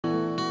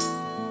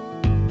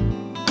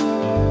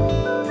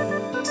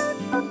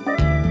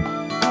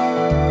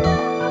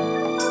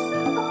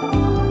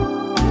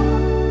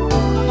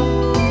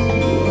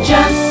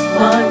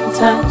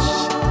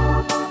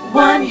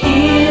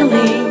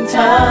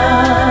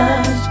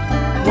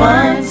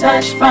one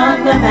touch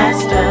from the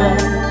Master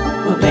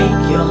will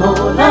make you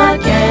whole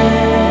again.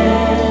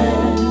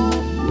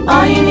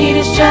 All you need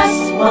is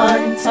just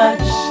one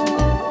touch,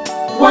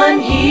 one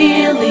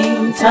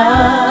healing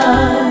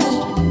touch,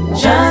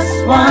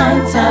 just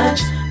one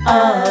touch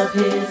of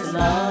His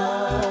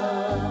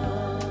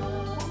love.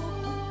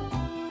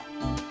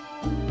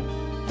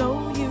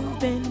 Though you've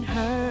been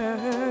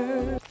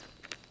hurt.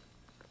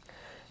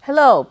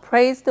 Hello,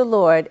 praise the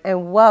Lord,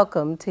 and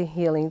welcome to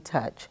Healing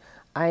Touch.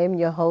 I am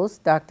your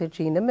host, Dr.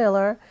 Gina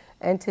Miller,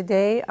 and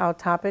today our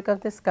topic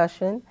of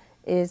discussion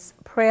is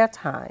prayer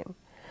time.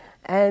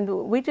 And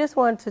we just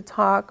want to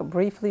talk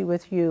briefly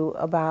with you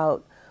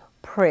about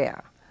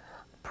prayer.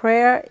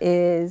 Prayer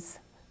is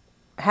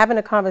having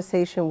a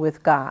conversation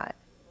with God,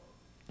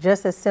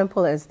 just as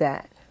simple as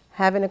that,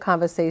 having a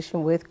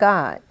conversation with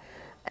God.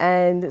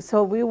 And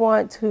so we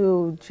want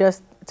to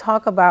just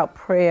talk about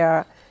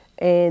prayer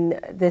in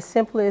the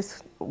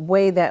simplest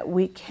way that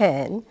we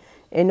can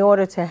in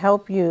order to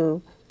help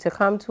you to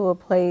come to a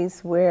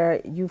place where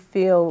you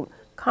feel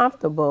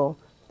comfortable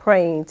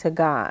praying to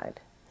God.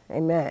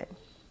 Amen.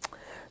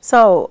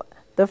 So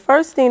the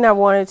first thing I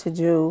wanted to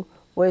do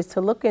was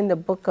to look in the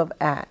book of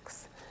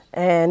Acts.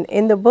 And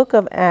in the book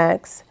of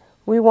Acts,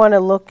 we want to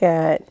look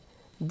at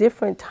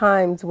different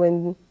times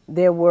when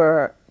there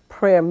were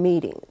prayer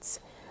meetings.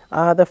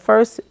 The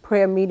first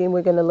prayer meeting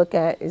we're going to look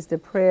at is the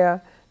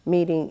prayer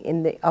meeting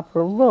in the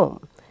upper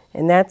room.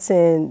 And that's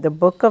in the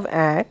book of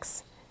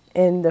Acts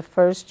in the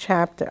first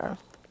chapter.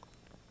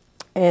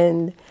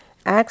 In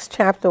Acts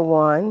chapter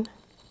 1,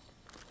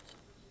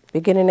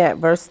 beginning at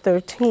verse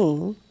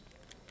 13,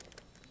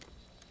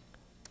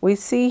 we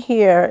see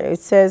here it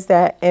says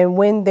that, and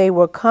when they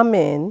were come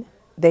in,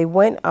 they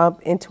went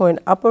up into an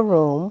upper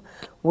room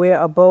where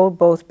abode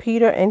both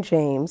Peter and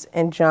James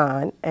and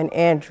John and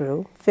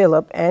Andrew,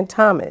 Philip and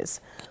Thomas,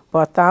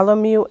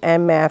 Bartholomew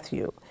and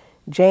Matthew,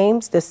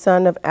 James the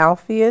son of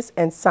Alphaeus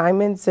and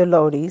Simon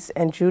Zelotes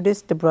and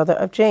Judas the brother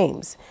of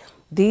James.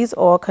 These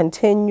all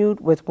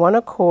continued with one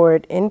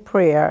accord in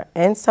prayer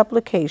and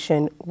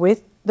supplication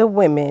with the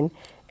women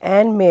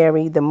and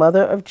Mary the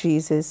mother of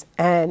Jesus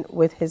and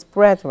with his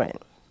brethren.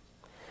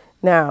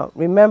 Now,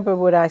 remember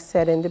what I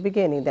said in the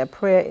beginning, that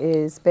prayer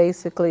is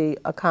basically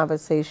a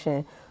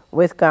conversation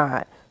with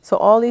God. So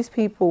all these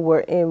people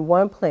were in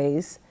one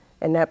place,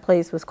 and that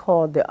place was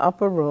called the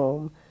upper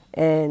room,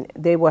 and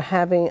they were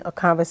having a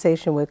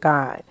conversation with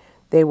God.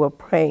 They were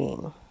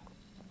praying.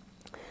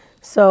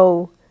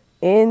 So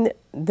in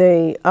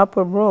the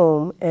upper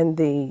room, and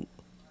the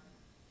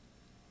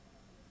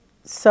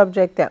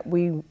subject that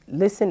we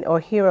listen or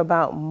hear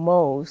about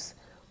most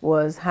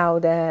was how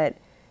that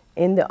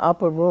in the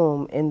upper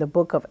room in the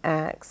book of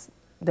Acts,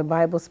 the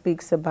Bible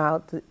speaks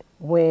about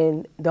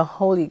when the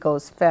Holy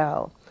Ghost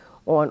fell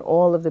on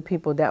all of the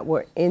people that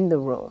were in the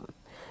room.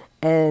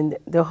 And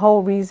the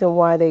whole reason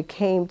why they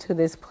came to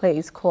this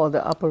place called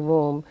the upper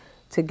room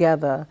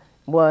together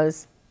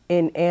was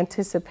in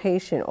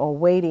anticipation or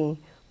waiting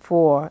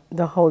for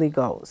the Holy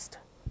Ghost.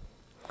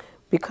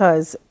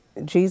 Because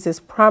Jesus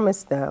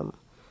promised them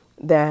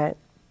that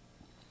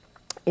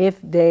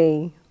if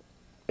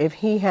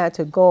he had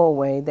to go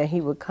away, that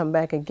he would come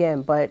back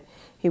again, but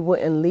he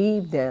wouldn't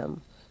leave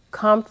them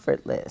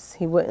comfortless.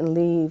 He wouldn't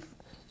leave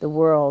the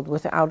world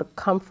without a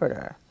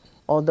comforter.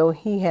 Although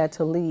he had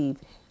to leave,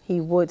 he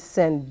would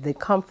send the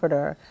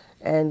comforter,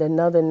 and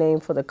another name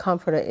for the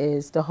comforter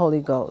is the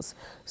Holy Ghost.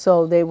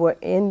 So they were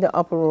in the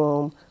upper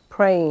room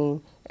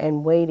praying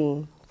and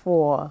waiting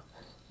for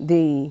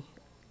the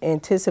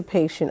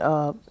anticipation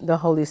of the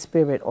Holy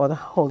Spirit or the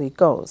Holy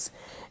Ghost.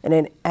 And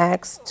in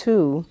Acts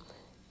 2,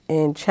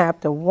 in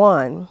chapter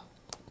 1,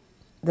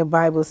 the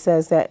Bible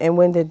says that, and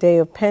when the day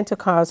of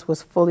Pentecost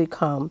was fully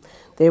come,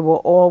 they were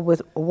all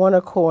with one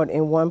accord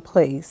in one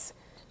place,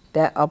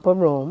 that upper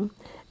room.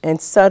 And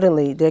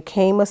suddenly there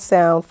came a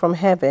sound from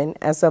heaven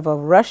as of a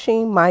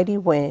rushing mighty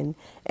wind,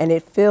 and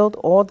it filled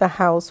all the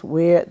house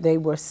where they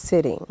were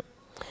sitting.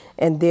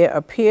 And there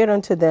appeared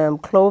unto them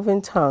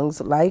cloven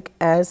tongues like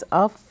as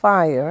of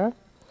fire,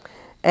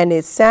 and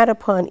it sat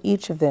upon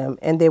each of them,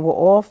 and they were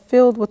all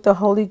filled with the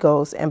Holy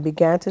Ghost, and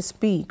began to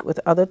speak with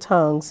other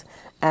tongues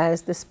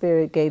as the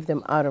Spirit gave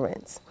them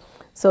utterance.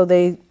 So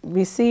they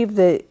received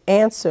the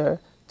answer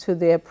to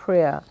their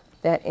prayer,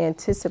 that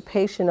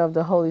anticipation of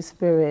the Holy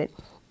Spirit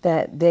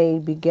that they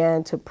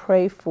began to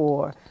pray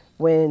for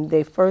when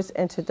they first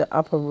entered the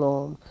upper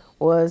room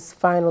was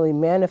finally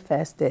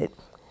manifested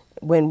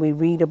when we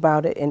read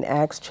about it in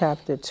Acts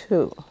chapter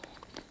 2.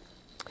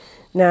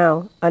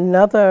 Now,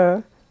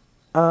 another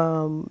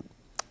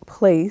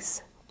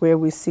place where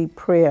we see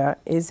prayer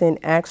is in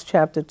Acts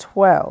chapter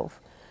 12,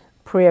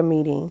 prayer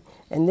meeting.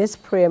 And this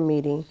prayer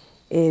meeting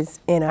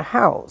is in a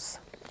house.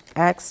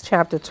 Acts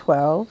chapter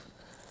 12,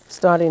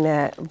 starting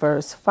at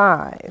verse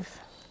 5.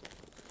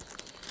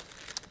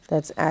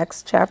 That's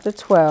Acts chapter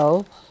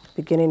 12,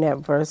 beginning at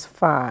verse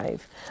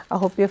 5. I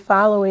hope you're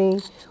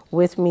following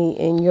with me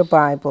in your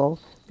Bible,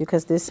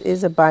 because this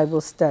is a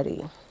Bible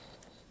study.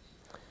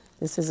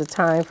 This is a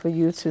time for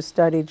you to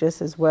study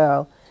just as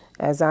well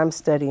as I'm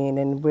studying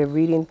and we're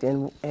reading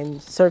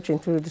and searching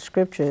through the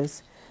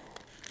scriptures,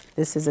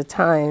 this is a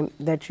time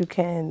that you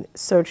can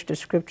search the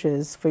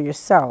scriptures for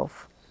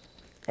yourself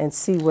and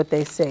see what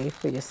they say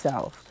for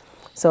yourself.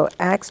 So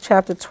Acts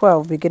chapter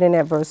 12, beginning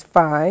at verse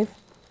 5.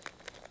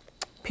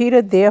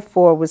 Peter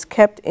therefore was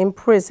kept in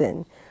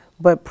prison,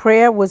 but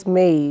prayer was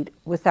made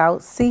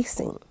without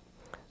ceasing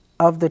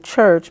of the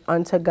church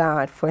unto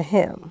God for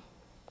him.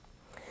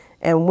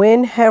 And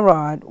when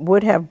Herod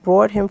would have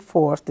brought him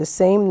forth the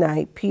same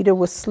night, Peter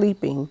was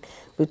sleeping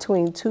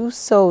between two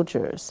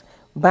soldiers,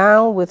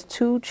 bound with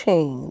two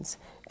chains,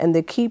 and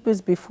the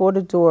keepers before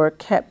the door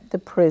kept the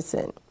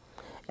prison.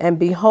 And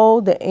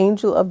behold, the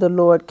angel of the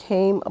Lord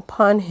came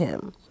upon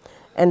him,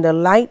 and the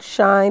light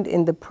shined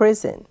in the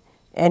prison,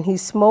 and he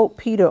smote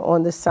Peter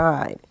on the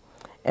side,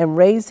 and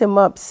raised him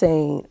up,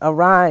 saying,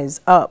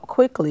 Arise up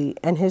quickly,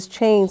 and his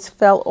chains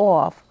fell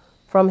off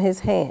from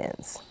his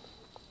hands.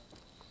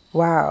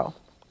 Wow.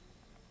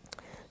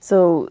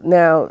 So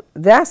now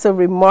that's a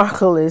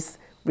remarkable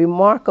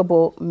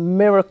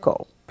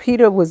miracle.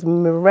 Peter was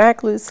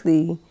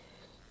miraculously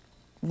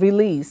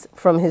released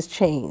from his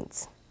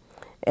chains.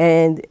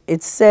 And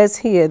it says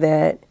here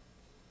that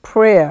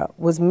prayer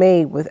was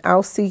made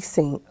without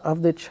ceasing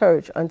of the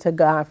church unto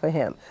God for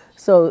him.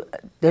 So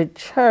the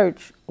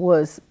church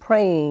was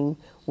praying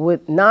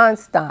with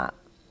nonstop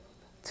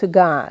to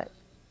God,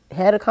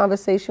 had a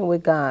conversation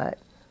with God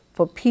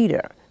for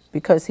Peter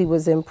because he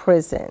was in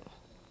prison.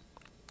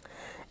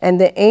 And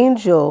the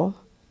angel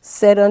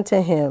said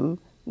unto him,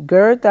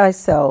 Gird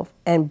thyself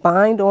and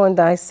bind on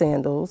thy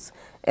sandals.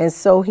 And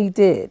so he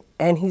did.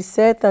 And he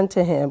said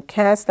unto him,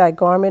 Cast thy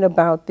garment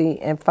about thee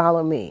and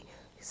follow me.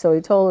 So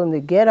he told him to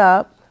get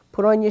up,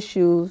 put on your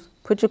shoes,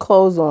 put your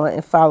clothes on,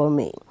 and follow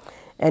me.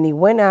 And he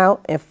went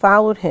out and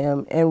followed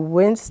him, and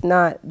winced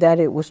not that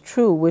it was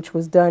true which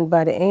was done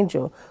by the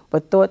angel,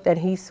 but thought that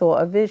he saw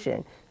a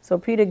vision. So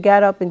Peter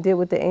got up and did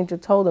what the angel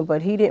told him,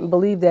 but he didn't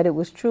believe that it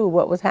was true,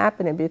 what was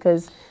happening,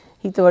 because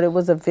he thought it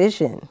was a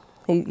vision.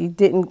 He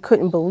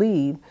couldn't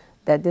believe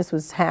that this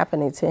was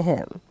happening to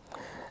him.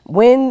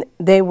 When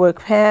they were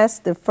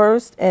past the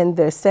first and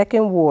the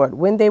second ward,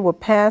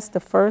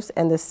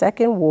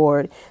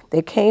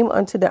 they came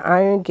unto the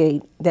iron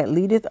gate that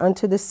leadeth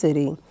unto the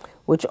city,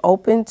 which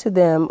opened to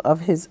them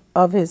of his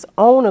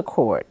own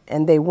accord.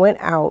 And they went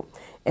out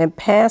and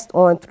passed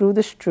on through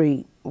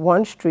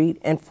one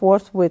street, and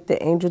forthwith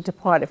the angel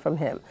departed from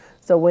him.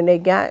 So when they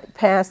got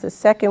past the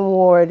second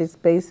ward, it's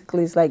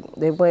like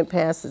they went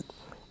past,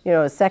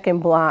 a second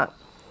block,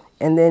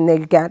 and then they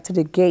got to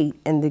the gate,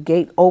 and the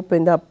gate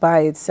opened up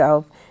by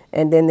itself,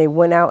 and then they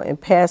went out and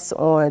passed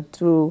on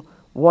through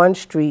one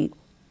street,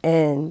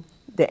 and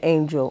the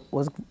angel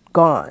was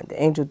gone.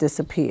 The angel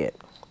disappeared.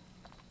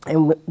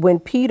 And when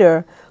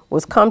Peter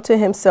was come to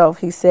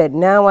himself, he said,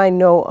 Now I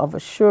know of a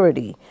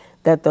surety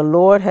that the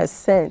Lord has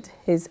sent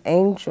his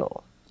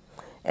angel,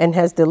 and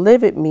has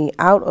delivered me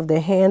out of the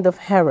hand of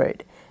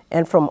Herod,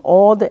 and from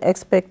all the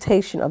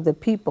expectation of the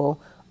people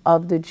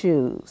of the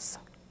Jews.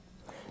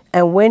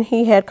 And when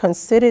he had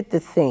considered the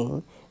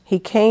thing, he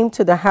came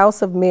to the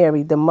house of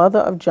Mary, the mother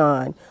of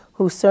John,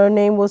 whose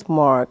surname was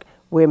Mark,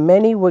 where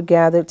many were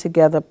gathered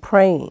together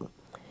praying,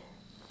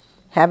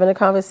 having a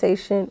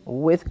conversation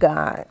with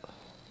God,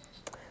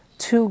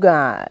 to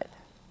God,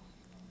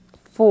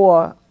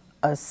 for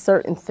a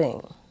certain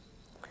thing.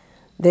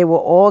 They were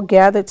all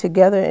gathered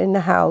together in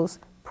the house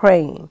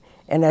praying.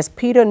 And as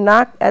Peter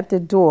knocked at the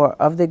door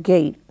of the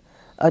gate,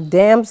 a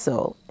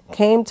damsel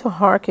came to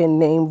hearken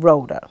named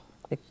Rhoda.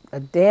 A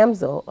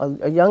damsel,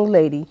 a young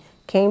lady,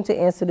 came to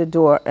answer the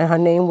door, and her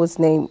name was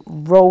named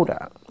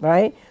Rhoda,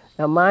 right?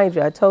 Now, mind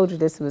you, I told you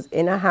this was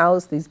in a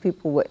house. These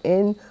people were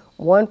in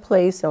one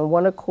place on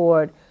one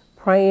accord,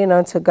 praying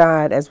unto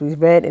God, as we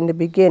read in the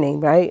beginning,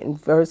 right? In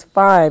verse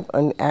 5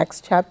 on Acts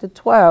chapter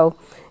 12,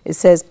 it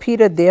says,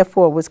 Peter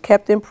therefore was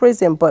kept in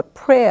prison, but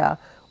prayer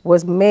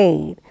was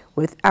made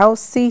without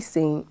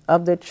ceasing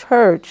of the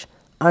church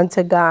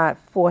unto God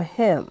for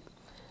him.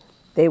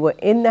 They were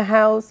in the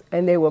house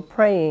and they were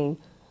praying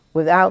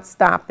without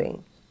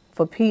stopping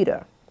for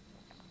Peter.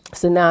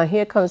 So now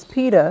here comes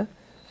Peter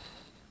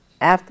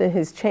after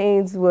his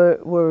chains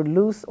were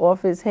loose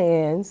off his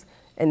hands,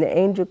 and the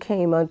angel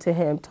came unto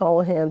him,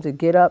 told him to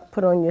get up,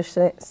 put on your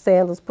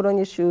sandals, put on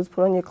your shoes,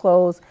 put on your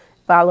clothes,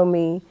 follow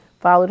me,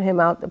 followed him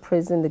out the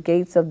prison. The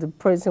gates of the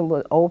prison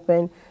were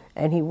open,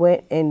 and he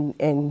went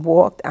and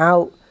walked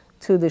out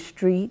to the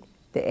street.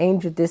 The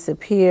angel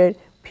disappeared.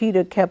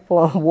 Peter kept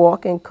on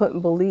walking,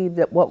 couldn't believe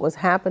that what was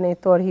happening,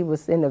 thought he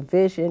was in a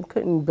vision,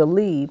 couldn't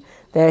believe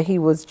that he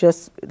was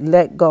just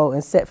let go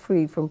and set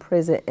free from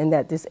prison, and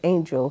that this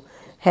angel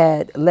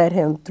had led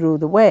him through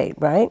the way,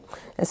 right?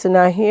 And so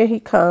now here he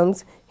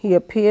comes, he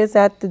appears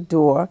at the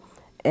door,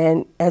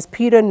 and as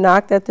Peter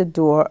knocked at the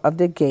door of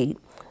the gate,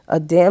 a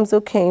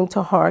damsel came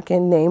to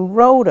hearken named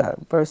Rhoda,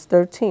 verse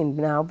 13.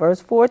 Now verse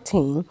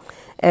 14,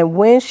 and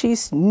when she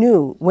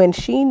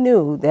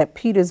knew that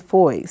Peter's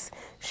voice,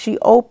 she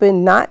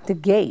opened not the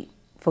gate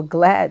for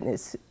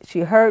gladness.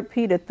 She heard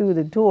Peter through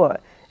the door,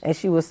 and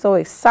she was so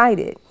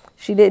excited.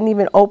 She didn't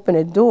even open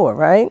the door,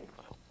 right?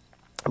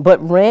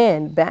 But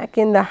ran back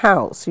in the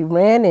house. She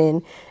ran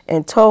in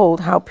and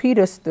told how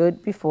Peter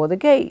stood before the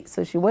gate.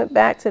 So she went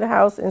back to the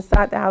house,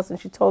 inside the house, and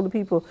she told the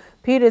people,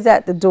 Peter's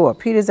at the door,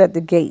 Peter's at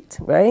the gate,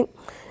 right?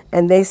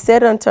 And they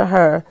said unto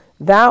her,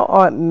 Thou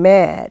art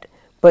mad.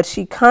 But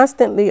she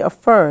constantly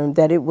affirmed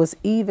that it was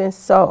even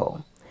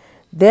so.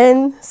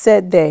 Then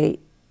said they,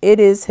 It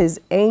is his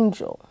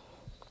angel.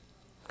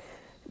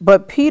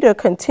 But Peter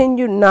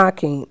continued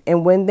knocking,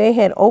 and when they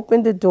had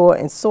opened the door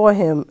and saw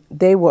him,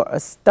 they were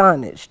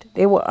astonished.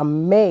 They were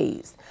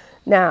amazed.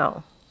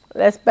 Now,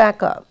 let's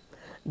back up.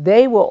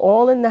 They were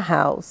all in the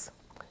house.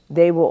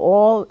 They were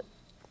all,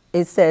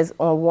 it says,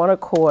 on one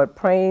accord,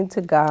 praying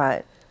to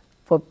God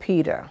for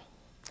Peter.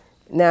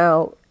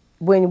 Now,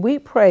 when we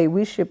pray,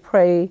 we should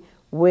pray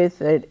with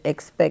an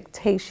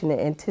expectation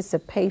and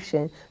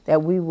anticipation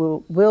that we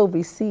will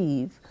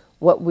receive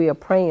what we are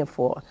praying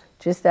for.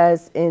 Just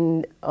as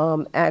in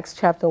Acts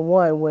chapter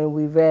 1, when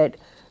we read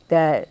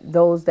that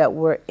those that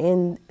were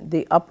in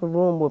the upper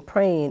room were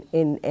praying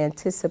in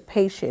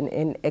anticipation,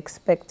 in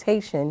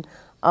expectation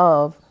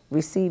of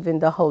receiving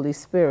the Holy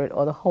Spirit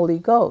or the Holy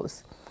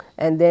Ghost.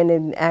 And then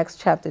in Acts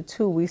chapter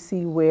 2, we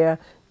see where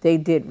they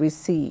did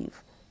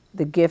receive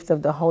the gift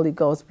of the Holy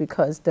Ghost,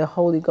 because the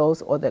Holy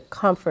Ghost or the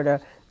Comforter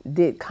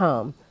did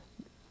come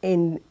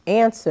in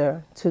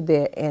answer to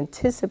their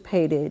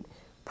anticipated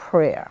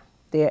prayer,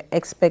 their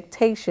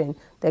expectation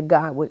that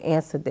God would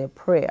answer their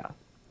prayer.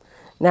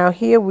 Now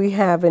here we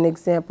have an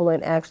example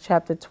in Acts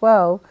chapter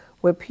 12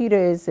 where Peter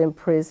is in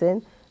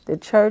prison. The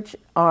church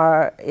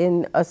are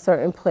in a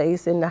certain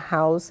place in the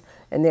house,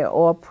 and they're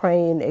all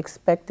praying,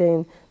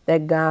 expecting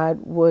that God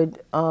would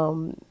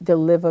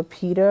deliver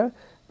Peter,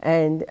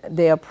 and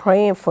they are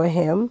praying for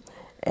him.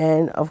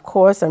 And of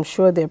course, I'm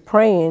sure they're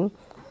praying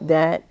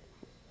that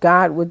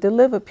God would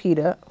deliver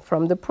Peter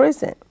from the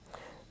prison.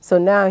 So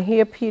now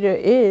here Peter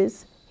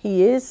is.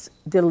 He is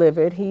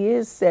delivered. He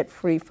is set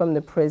free from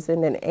the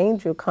prison. An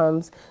angel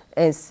comes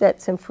and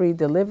sets him free,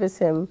 delivers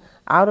him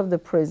out of the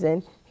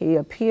prison. He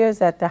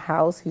appears at the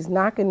house. He's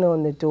knocking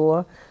on the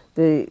door.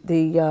 The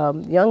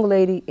young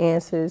lady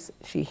answers.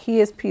 She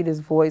hears Peter's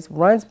voice,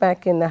 runs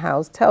back in the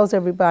house, tells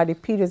everybody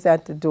Peter's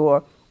at the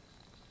door,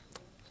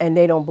 and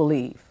they don't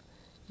believe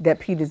that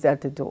Peter's at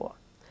the door.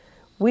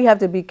 We have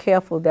to be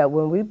careful that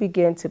when we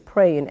begin to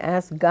pray and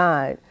ask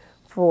God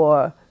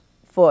for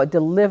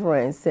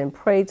deliverance and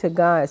pray to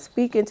God,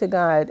 speaking to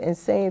God and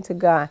saying to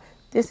God,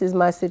 this is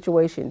my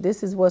situation.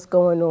 This is what's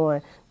going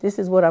on. This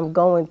is what I'm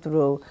going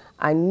through.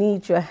 I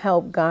need your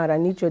help, God. I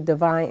need your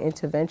divine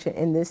intervention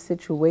in this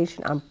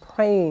situation. I'm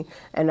praying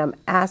and I'm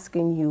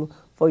asking you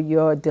for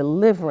your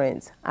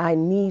deliverance. I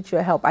need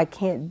your help. I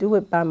can't do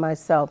it by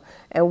myself.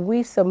 And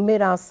we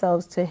submit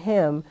ourselves to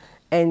him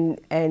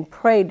and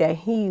pray that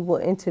he will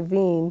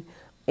intervene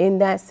in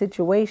that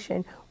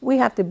situation. We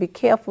have to be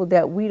careful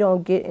that we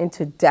don't get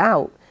into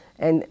doubt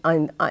and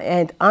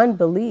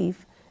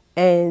unbelief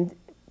and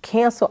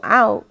cancel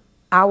out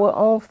our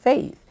own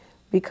faith,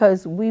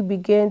 because we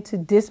begin to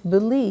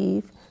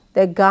disbelieve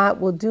that God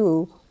will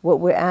do what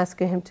we're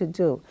asking him to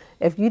do.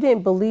 If you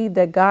didn't believe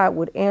that God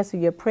would answer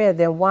your prayer,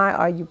 then why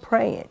are you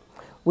praying?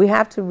 We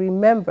have to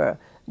remember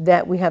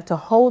that we have to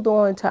hold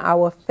on to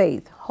our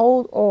faith.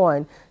 Hold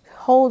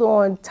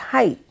on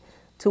tight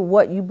to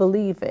what you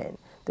believe in.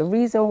 The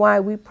reason why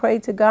we pray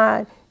to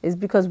God is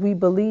because we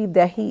believe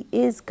that he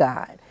is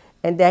God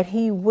and that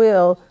he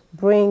will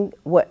bring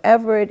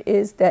whatever it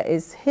is that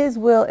is his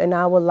will in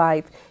our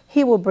life,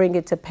 he will bring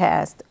it to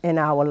pass in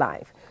our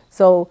life.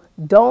 So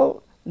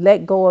don't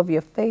let go of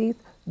your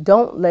faith.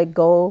 Don't let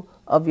go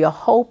of your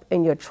hope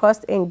and your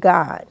trust in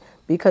God,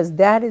 because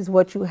that is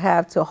what you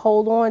have to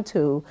hold on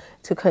to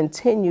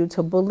continue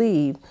to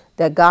believe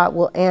that God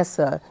will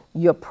answer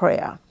your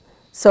prayer.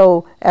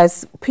 So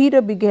as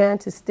Peter began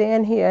to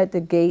stand here at the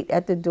gate,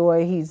 at the door,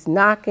 he's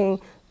knocking.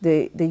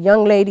 The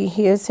young lady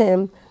hears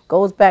him,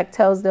 goes back,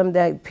 tells them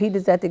that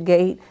Peter's at the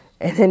gate,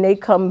 and then they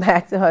come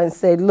back to her and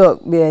say,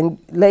 look, man,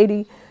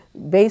 lady,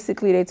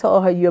 basically they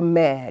told her, you're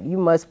mad. You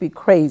must be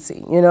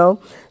crazy, you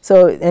know.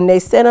 So, and they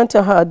said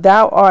unto her,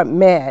 thou art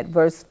mad,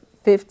 verse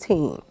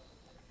 15.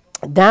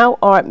 Thou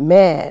art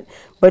mad.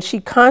 But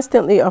she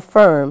constantly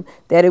affirmed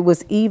that it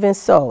was even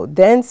so.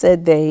 Then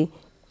said they,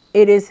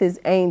 it is his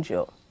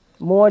angel.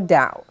 More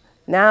doubt.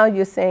 Now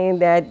you're saying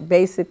that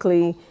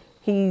basically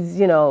he's,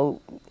 you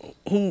know,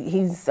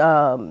 he's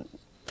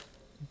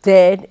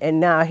dead, and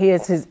now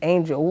here's his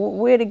angel.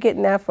 Where are they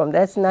getting that from?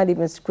 That's not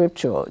even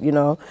scriptural, you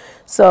know.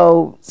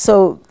 So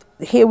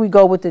here we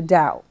go with the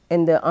doubt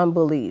and the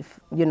unbelief,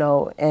 you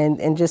know,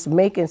 and just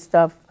making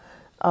stuff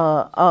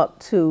up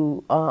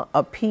to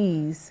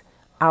appease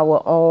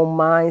our own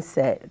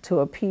mindset, to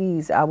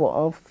appease our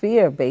own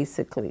fear,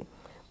 basically.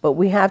 But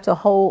we have to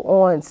hold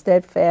on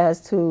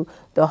steadfast to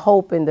the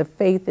hope and the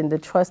faith and the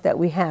trust that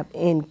we have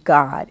in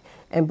God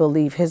and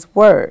believe his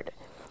word.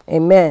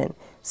 Amen.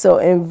 So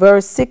in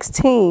verse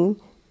 16,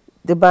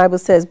 the Bible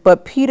says,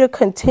 but Peter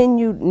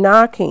continued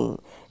knocking,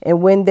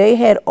 and when they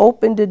had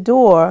opened the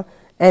door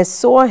and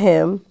saw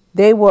him,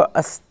 They were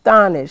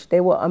astonished.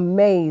 They were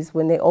amazed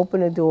when they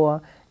opened the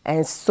door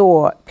and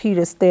saw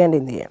Peter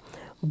standing there.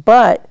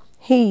 But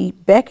he,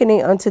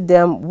 beckoning unto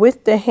them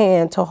with the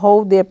hand to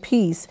hold their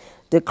peace,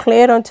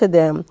 declared unto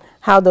them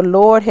how the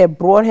Lord had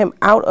brought him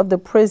out of the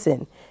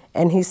prison.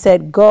 And he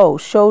said, Go,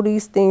 show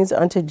these things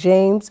unto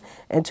James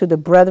and to the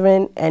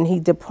brethren. And he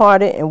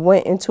departed and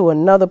went into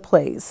another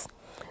place.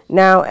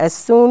 Now, as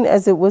soon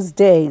as it was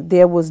day,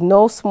 there was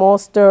no small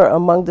stir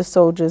among the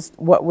soldiers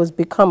what was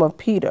become of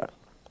Peter.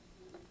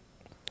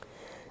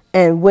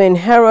 And when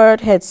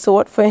Herod had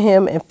sought for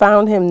him and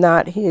found him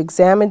not, he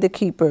examined the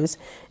keepers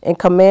and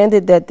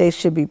commanded that they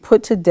should be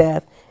put to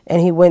death.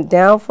 And he went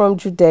down from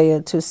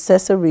Judea to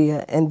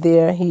Caesarea, and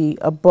there he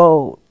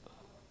abode.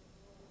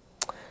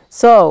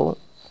 So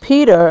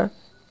Peter,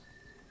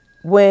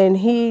 when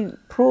he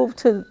proved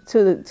to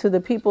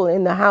the people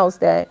in the house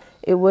that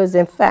it was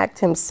in fact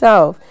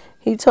himself,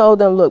 he told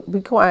them, look,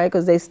 be quiet,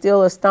 because they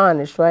still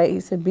astonished, right?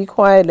 He said, be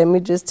quiet, let me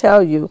just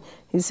tell you.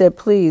 He said,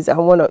 please, I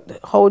want to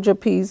hold your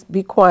peace,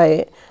 be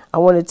quiet. I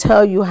want to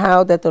tell you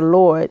how that the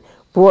Lord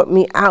brought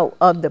me out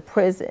of the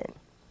prison.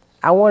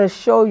 I want to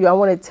show you, I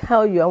want to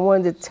tell you, I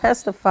wanted to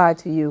testify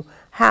to you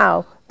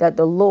how that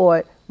the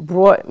Lord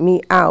brought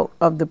me out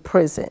of the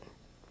prison.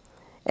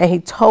 And he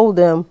told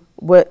them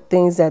what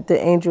things that the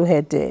angel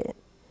had did.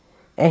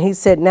 And he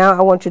said, now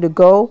I want you to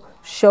go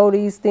show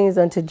these things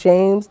unto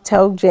James,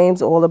 tell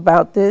James all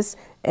about this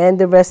and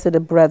the rest of the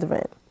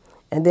brethren.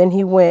 And then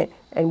he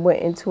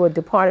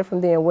departed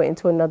from there and went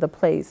into another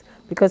place,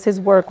 because his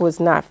work was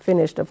not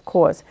finished, of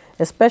course,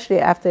 especially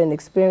after an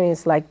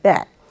experience like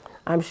that.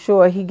 I'm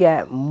sure he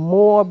got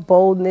more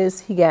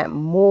boldness, he got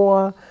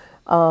more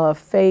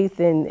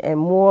faith and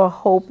more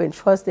hope and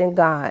trust in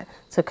God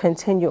to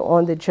continue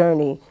on the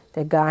journey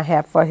that God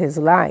had for his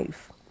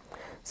life.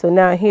 So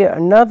now here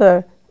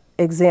another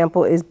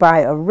example is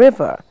by a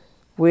river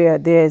where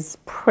there's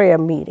prayer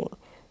meeting.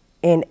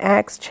 In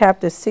Acts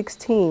chapter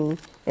 16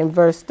 and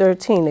verse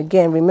 13,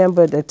 again,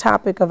 remember the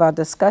topic of our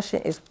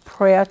discussion is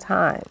prayer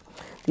time.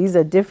 These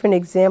are different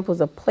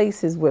examples of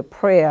places where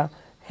prayer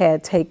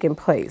had taken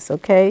place,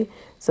 okay?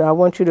 So I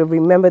want you to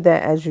remember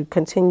that as you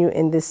continue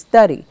in this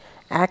study.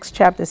 Acts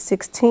chapter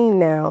 16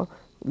 now,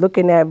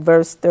 looking at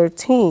verse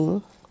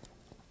 13,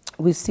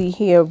 we see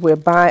here where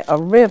by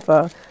a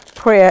river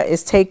prayer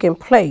is taking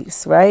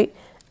place, right?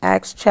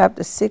 Acts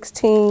chapter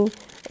 16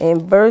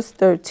 and verse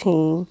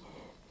 13,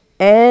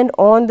 and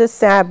on the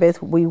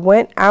Sabbath we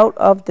went out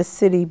of the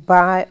city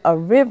by a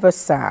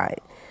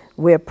riverside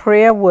where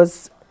prayer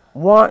was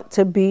wont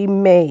to be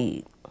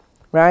made,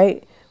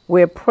 right?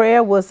 Where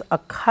prayer was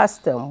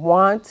accustomed.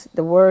 Want,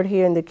 the word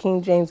here in the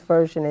King James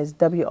Version is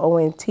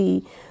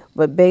W-O-N-T,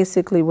 but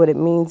basically what it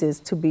means is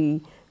to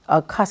be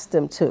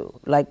accustomed to,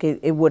 like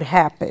it would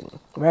happen,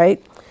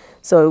 right?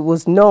 So it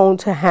was known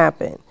to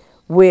happen.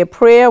 Where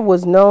prayer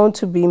was known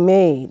to be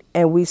made,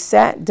 and we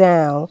sat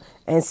down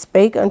and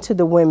spake unto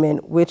the women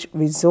which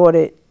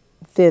resorted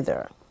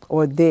thither,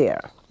 or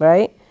there,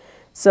 right?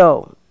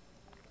 So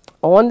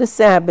on the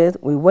Sabbath,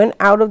 we went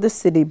out of the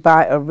city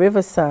by a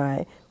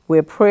riverside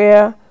where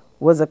prayer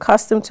was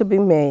accustomed to be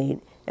made,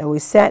 and we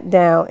sat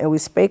down and we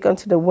spake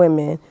unto the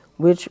women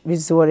which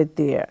resorted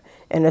there.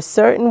 And a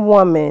certain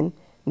woman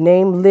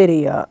named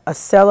Lydia, a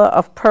seller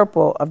of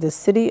purple of the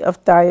city of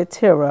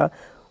Thyatira,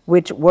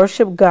 which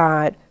worshiped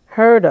God,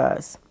 heard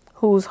us,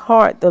 whose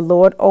heart the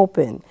Lord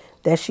opened,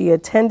 that she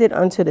attended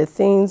unto the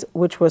things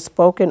which were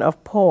spoken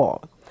of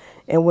Paul.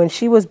 And when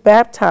she was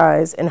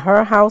baptized in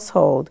her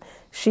household,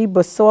 she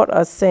besought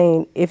us,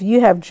 saying, If you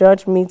have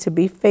judged me to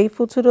be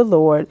faithful to the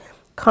Lord,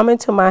 come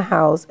into my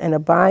house and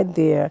abide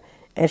there.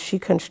 And she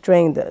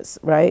constrained us,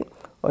 right?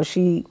 Or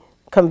she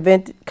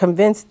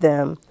convinced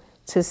them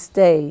to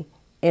stay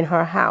in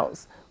her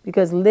house,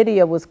 because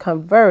Lydia was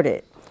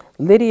converted.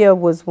 Lydia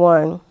was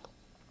one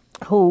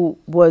who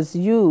was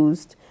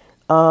used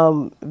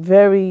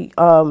very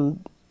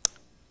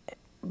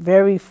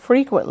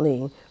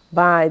frequently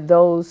by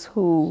those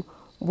who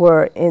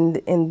were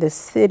in the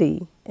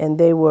city, and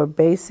they were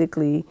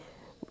basically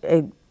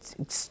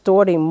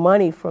extorting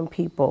money from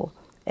people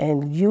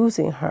and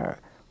using her.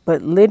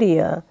 But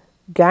Lydia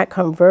got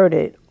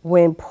converted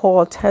when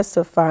Paul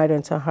testified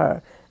unto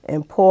her,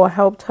 and Paul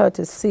helped her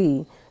to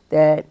see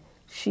that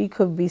she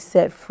could be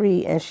set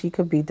free and she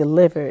could be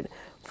delivered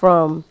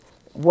from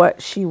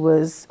what she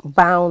was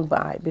bound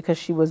by, because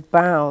she was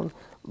bound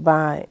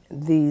by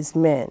these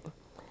men,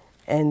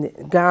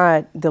 and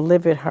God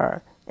delivered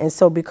her. And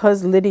so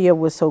because Lydia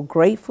was so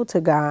grateful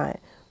to God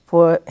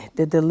for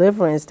the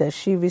deliverance that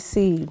she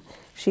received,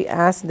 she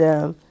asked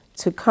them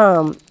to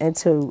come and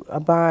to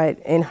abide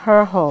in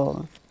her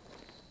home,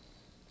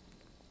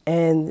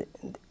 and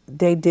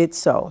they did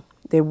so.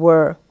 They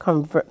were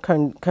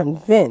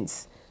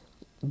convinced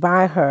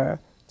by her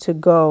to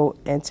go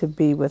and to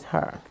be with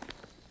her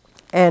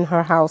and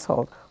her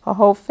household, her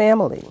whole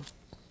family.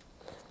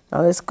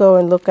 Now let's go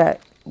and look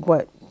at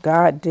what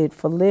God did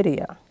for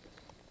Lydia.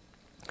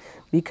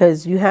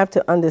 Because you have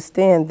to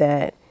understand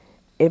that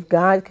if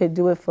God could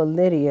do it for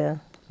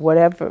Lydia,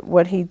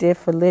 what he did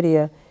for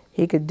Lydia,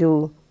 he could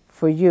do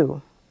for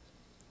you.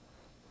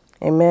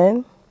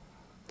 Amen.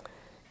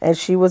 And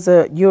she was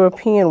a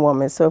European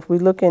woman. So if we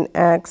look in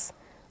Acts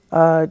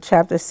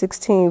chapter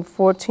 16,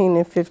 14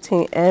 and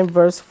 15 and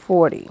verse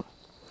 40.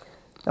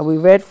 Now we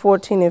read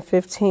 14 and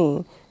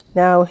 15.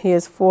 Now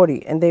here's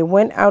 40. And they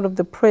went out of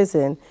the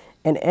prison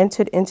and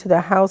entered into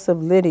the house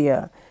of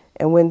Lydia.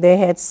 And when they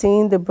had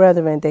seen the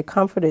brethren, they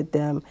comforted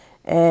them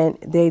and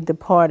they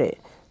departed.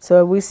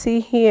 So we see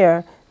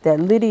here that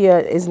Lydia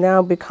is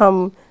now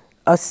become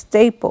a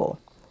staple,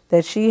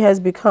 that she has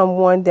become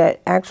one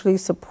that actually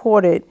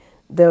supported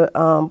the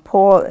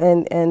Paul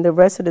and the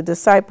rest of the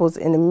disciples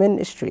in the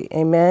ministry.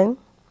 Amen.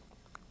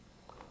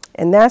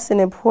 And that's an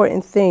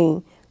important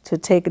thing to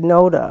take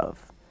note of,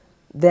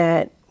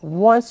 that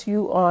once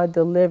you are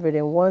delivered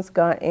and once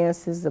God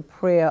answers the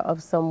prayer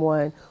of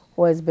someone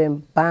who has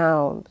been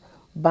bound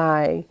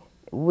by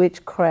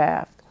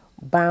witchcraft,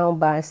 bound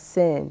by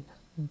sin,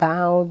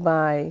 bound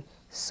by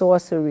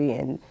sorcery,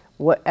 and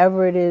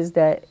whatever it is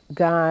that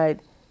God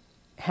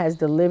has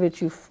delivered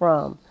you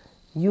from,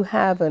 you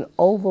have an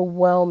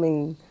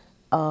overwhelming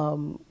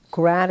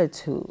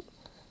gratitude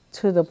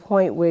to the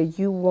point where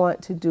you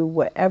want to do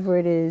whatever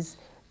it is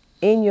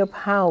in your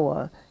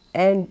power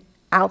and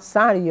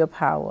outside of your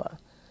power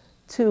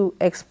to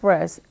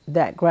express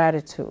that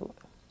gratitude.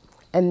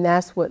 And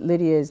that's what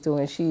Lydia is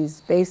doing.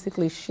 She's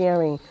basically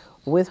sharing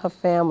with her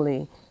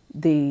family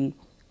the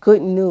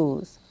good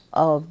news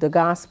of the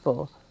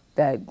gospel,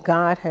 that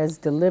God has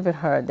delivered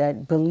her,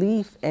 that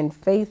belief and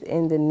faith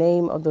in the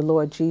name of the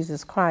Lord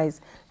Jesus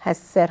Christ has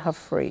set her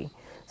free.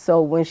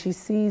 So when she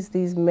sees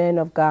these men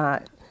of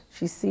God,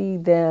 she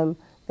sees them,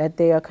 that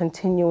they are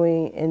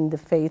continuing in the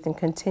faith and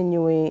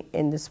continuing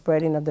in the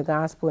spreading of the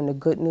gospel and the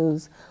good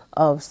news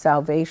of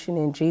salvation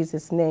in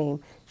Jesus'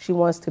 name. She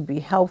wants to be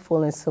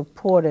helpful and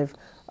supportive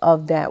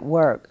of that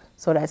work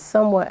so that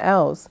someone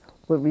else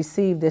would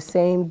receive the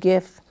same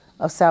gift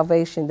of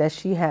salvation that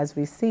she has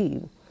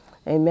received.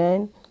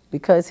 Amen.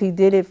 Because he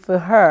did it for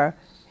her,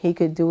 he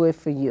could do it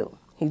for you.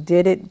 He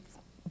did it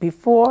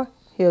before,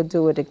 he'll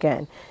do it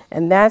again.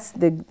 And that's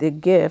the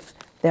gift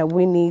that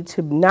we need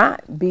to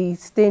not be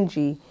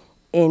stingy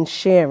in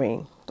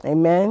sharing.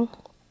 Amen.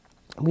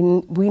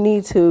 We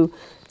need to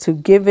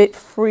give it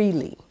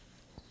freely.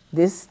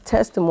 This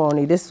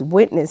testimony, this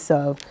witness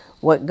of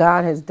what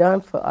God has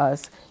done for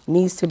us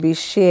needs to be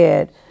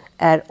shared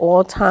at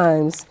all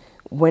times,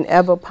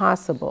 whenever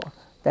possible.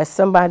 That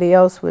somebody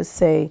else would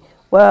say,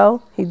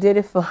 well, he did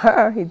it for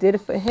her, he did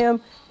it for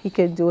him, he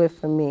could do it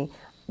for me.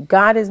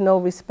 God is no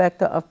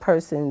respecter of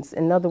persons.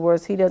 In other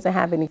words, he doesn't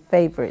have any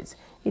favorites.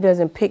 He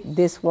doesn't pick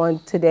this one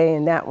today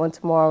and that one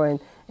tomorrow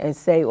and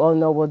say, oh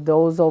no, well,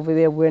 those over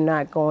there, we're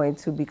not going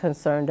to be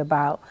concerned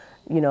about,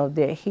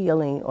 their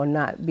healing, or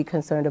not be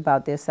concerned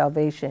about their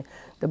salvation.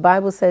 The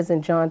Bible says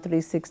in John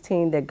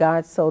 3:16 that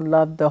God so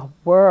loved the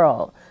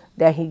world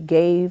that he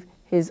gave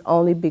his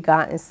only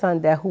begotten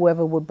Son, that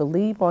whoever would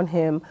believe on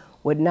him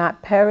would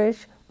not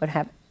perish, but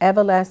have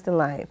everlasting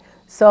life.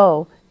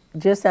 So,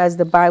 just as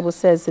the Bible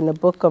says in the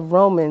book of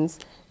Romans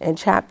in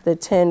chapter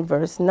 10,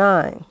 verse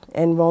 9,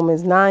 and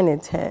Romans 9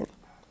 and 10,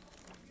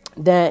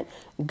 that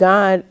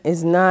God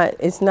it's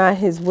not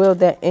his will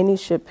that any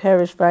should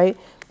perish, right?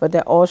 But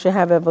that all should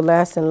have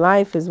everlasting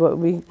life, is what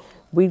we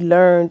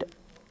learned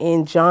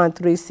in John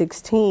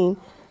 3:16.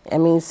 I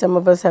mean, some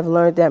of us have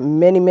learned that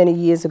many, many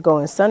years ago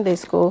in Sunday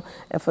school,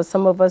 and for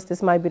some of us,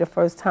 this might be the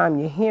first time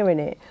you're hearing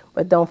it,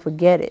 but don't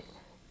forget it.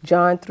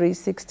 John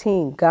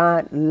 3:16,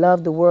 God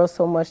loved the world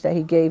so much that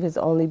he gave his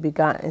only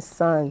begotten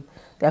Son,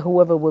 that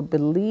whoever would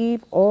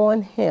believe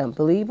on him,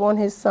 believe on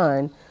his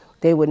Son,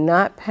 they would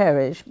not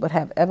perish, but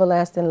have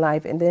everlasting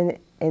life. And then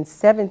in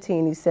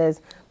 17, he says,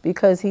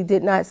 because he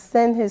did not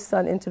send his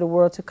Son into the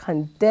world to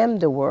condemn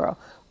the world,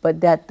 but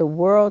that the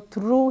world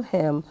through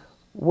him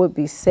would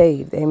be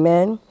saved.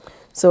 Amen.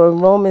 So in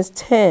Romans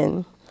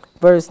 10,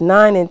 verse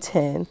 9 and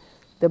 10,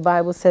 the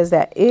Bible says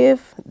that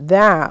if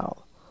thou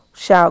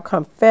shalt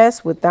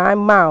confess with thy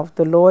mouth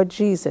the Lord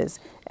Jesus,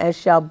 and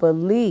shalt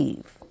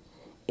believe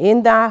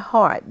in thy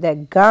heart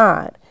that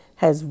God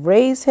has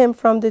raised him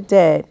from the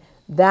dead,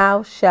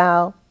 thou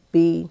shalt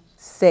be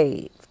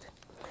saved.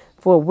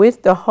 For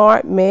with the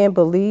heart man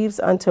believes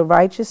unto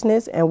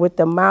righteousness, and with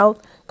the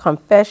mouth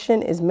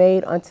confession is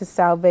made unto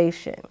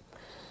salvation.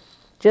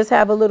 Just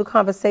have a little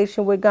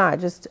conversation with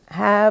God. Just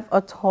have a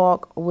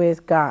talk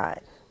with God.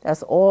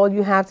 That's all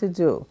you have to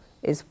do,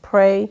 is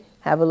pray,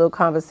 have a little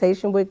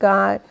conversation with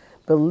God,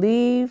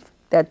 believe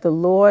that the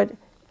Lord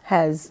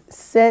has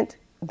sent,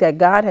 that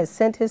God has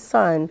sent his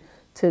Son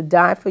to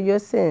die for your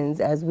sins,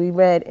 as we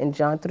read in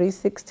John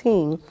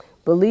 3:16.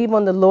 Believe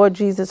on the Lord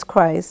Jesus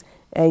Christ,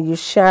 and you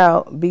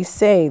shall be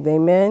saved.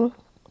 Amen.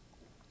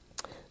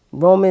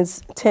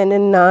 Romans 10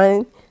 and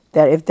 9,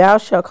 that if thou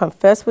shalt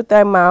confess with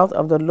thy mouth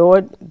of the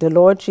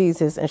Lord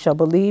Jesus, and shall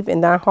believe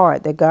in thy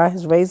heart that God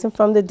has raised him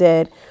from the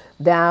dead,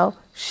 thou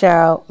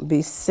shalt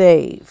be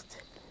saved.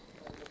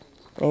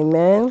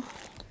 Amen.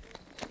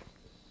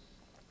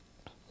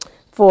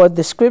 For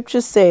the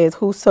scripture says,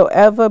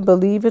 whosoever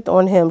believeth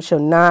on him shall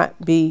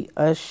not be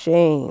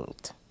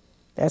ashamed.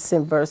 That's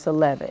in verse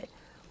 11.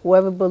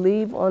 Whoever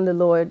believe on the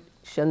Lord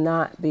shall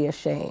not be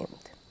ashamed.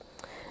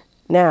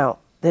 Now,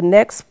 the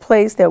next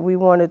place that we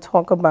want to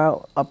talk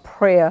about a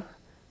prayer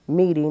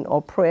meeting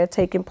or prayer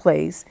taking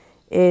place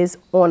is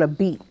on a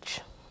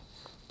beach.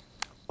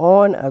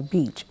 On a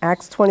beach.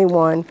 Acts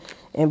 21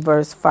 and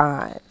verse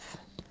 5.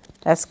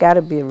 That's got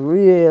to be a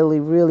really,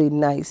 really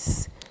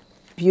nice,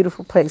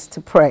 beautiful place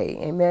to pray.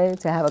 Amen.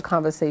 To have a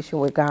conversation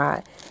with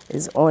God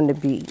is on the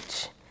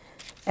beach.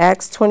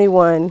 Acts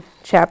 21,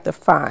 chapter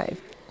 5.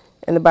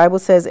 And the Bible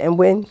says, and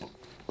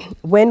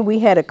when we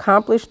had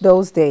accomplished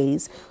those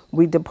days,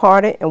 we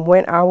departed and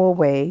went our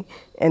way,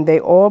 and they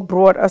all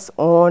brought us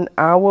on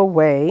our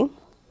way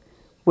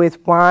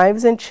with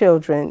wives and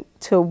children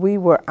till we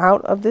were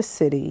out of the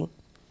city.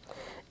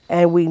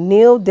 And we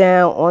kneeled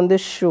down on the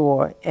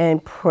shore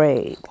and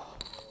prayed.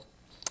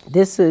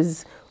 This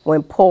is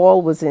when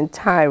Paul was in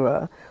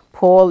Tyre.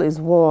 Paul is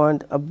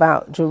warned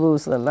about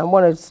Jerusalem. I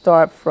want to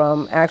start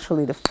from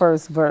actually the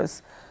first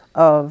verse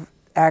of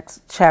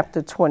Acts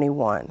chapter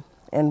 21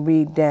 and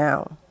read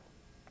down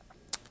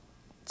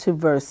to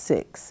verse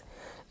 6.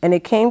 And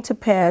it came to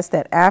pass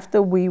that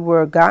after we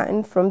were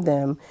gotten from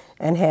them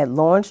and had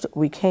launched,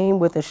 we came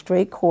with a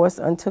straight course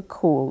unto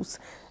Chios,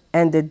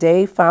 and the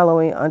day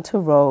following unto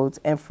Rhodes,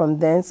 and from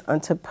thence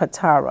unto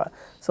Patara.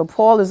 So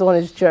Paul is on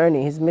his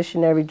journey, his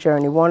missionary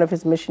journey, one of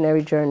his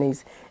missionary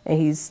journeys, and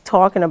he's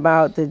talking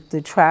about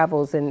the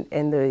travels and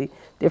the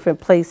different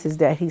places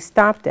that he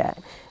stopped at.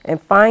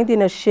 And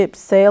finding a ship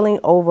sailing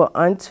over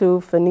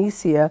unto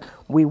Phoenicia,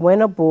 we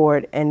went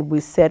aboard and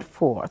we set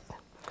forth.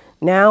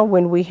 Now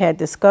when we had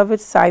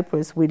discovered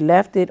Cyprus, we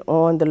left it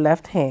on the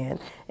left hand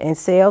and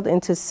sailed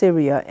into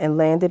Syria and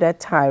landed at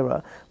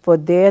Tyre. For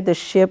there the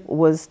ship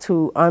was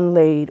to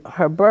unload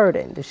her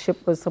burden. The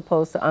ship was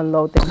supposed to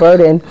unload the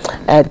burden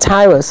at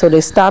Tyre, so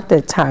they stopped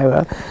at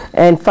Tyre.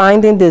 And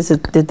finding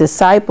the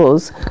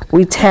disciples,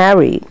 we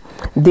tarried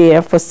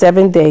there for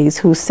 7 days,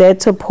 who said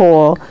to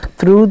Paul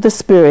through the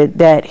Spirit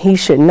that he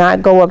should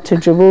not go up to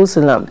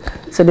Jerusalem.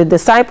 So the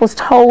disciples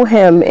told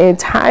him in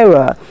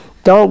Tyre,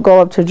 don't go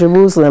up to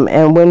Jerusalem.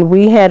 And when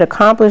we had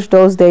accomplished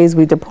those days,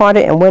 we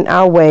departed and went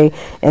our way,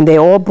 and they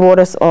all brought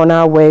us on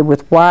our way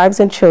with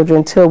wives and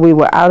children till we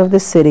were out of the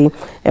city,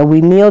 and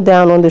we kneeled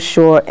down on the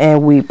shore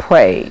and we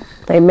prayed.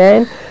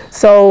 Amen.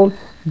 So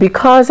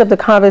because of the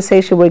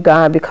conversation with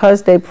God,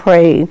 because they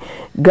prayed,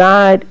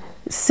 God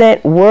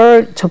sent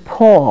word to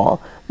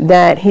Paul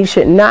that he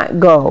should not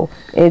go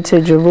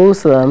into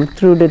Jerusalem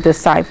through the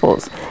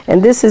disciples.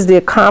 And this is the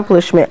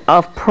accomplishment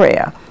of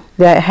prayer.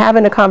 That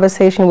having a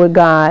conversation with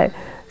God,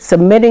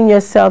 submitting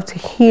yourself to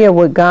hear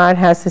what God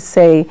has to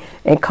say,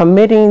 and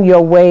committing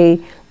your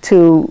way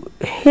to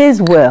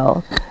his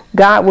will,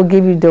 God will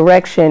give you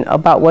direction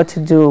about what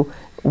to do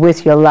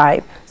with your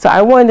life. So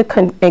I wanted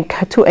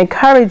to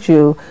encourage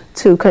you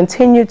to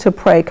continue to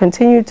pray,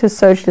 continue to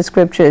search the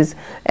scriptures,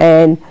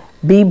 and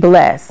be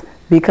blessed,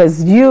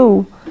 because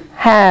you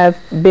have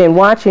been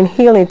watching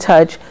Healing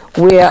Touch,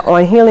 where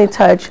on Healing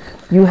Touch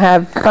you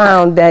have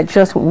found that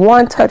just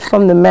one touch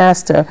from the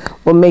Master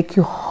will make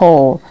you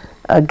whole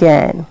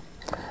again.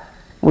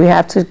 We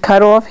have to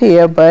cut off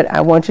here, but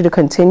I want you to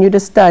continue to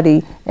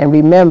study and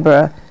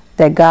remember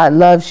that God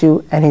loves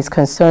you and he's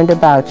concerned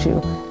about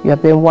you. You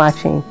have been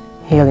watching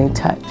Healing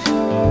Touch.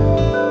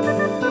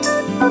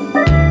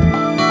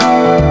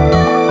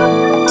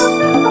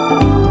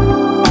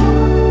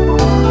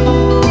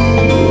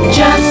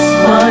 Just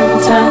one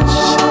touch,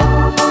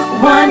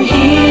 one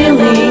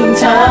healing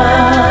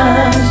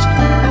touch.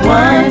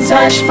 One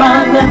touch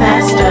from the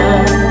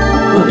Master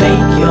will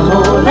make you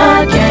whole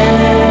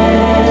again.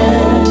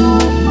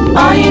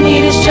 All you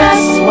need is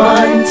just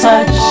one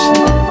touch,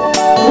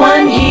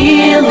 one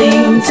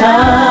healing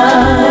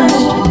touch.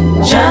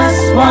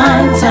 Just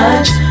one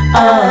touch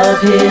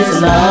of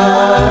his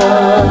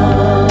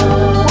love.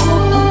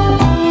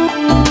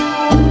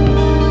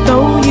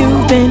 Though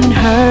you've been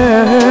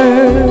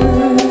hurt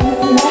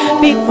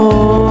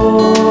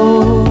before,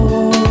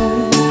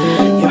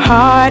 your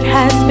heart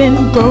has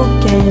been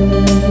broken,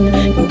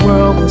 your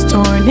world was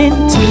torn in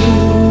two.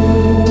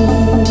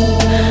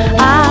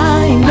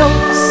 I know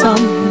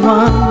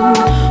someone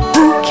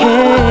who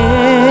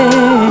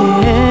cares.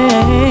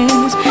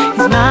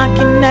 He's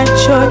knocking at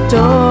your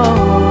door,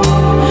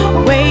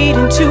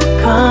 waiting to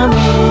come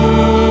in.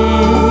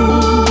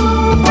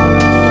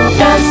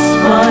 Just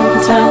one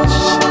touch,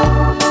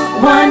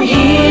 one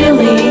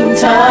healing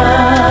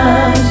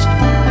touch.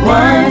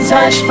 One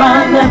touch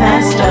from the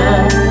Master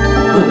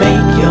will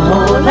make you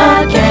whole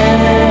again.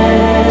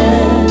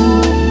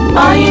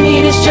 All you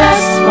need is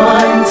just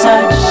one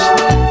touch,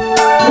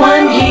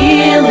 one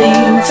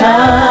healing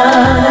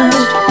touch.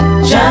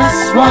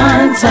 Just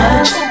one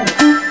touch,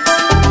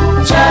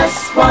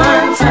 just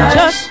one touch,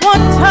 just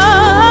one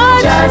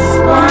touch, just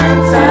one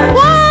touch,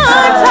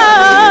 one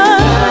touch.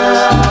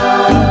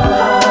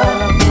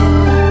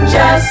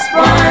 Just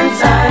one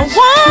touch,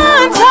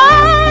 one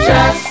touch,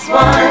 just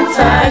one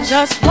touch,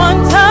 just one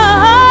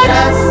touch.